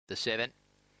the 7.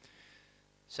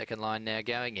 Second line now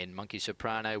going in. Monkey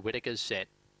Soprano, Whitaker's set.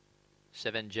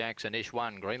 7 Jacks and Ish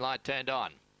 1. Green light turned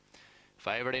on.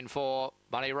 Favourite in 4.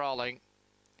 Money rolling.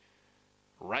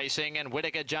 Racing, and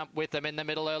Whitaker jumped with them in the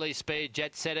middle. Early speed.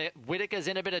 Jet Setter. Whitaker's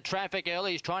in a bit of traffic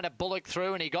early. He's trying to bullock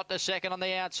through, and he got the second on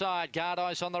the outside. Guard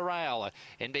Ice on the rail.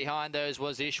 In behind those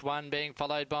was Ish 1, being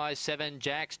followed by 7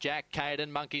 Jacks. Jack Caden,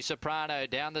 Monkey Soprano.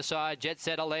 Down the side, Jet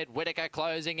Setter led. Whitaker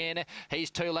closing in. He's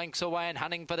 2 lengths away and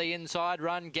hunting for the inside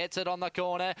run. Gets it on the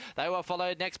corner. They were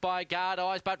followed next by Guard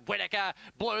Eyes, but Whitaker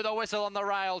blew the whistle on the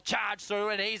rail. Charged through,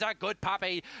 and he's a good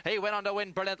puppy. He went on to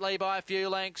win brilliantly by a few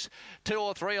lengths. 2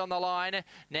 or 3 on the line.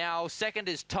 Now, second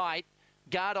is tight.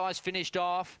 Guard Eyes finished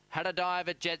off. Had a dive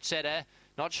at Jet Setter.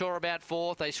 Not sure about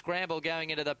 4th. They scrambled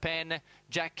going into the pen.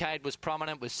 Jack Cade was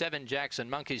prominent with 7 Jacks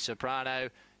and Monkey Soprano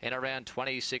in around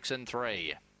 26 and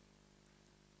 3.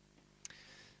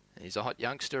 He's a hot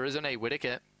youngster, isn't he,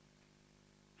 Whitaker?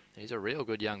 He's a real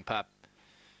good young pup.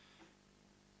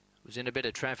 Was in a bit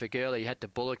of traffic early. He had to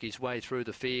bullock his way through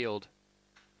the field.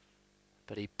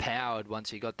 But he powered once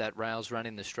he got that rails run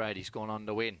in the straight. He's gone on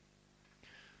to win.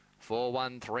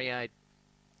 4-1-3-8.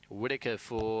 Whitaker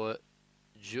for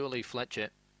Julie Fletcher.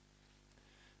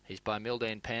 He's by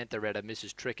Mildane Panther out of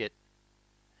Mrs. Trickett.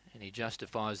 And he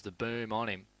justifies the boom on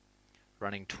him.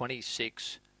 Running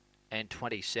 26 and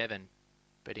 27.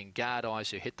 Beating Guard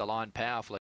Eyes, who hit the line powerfully.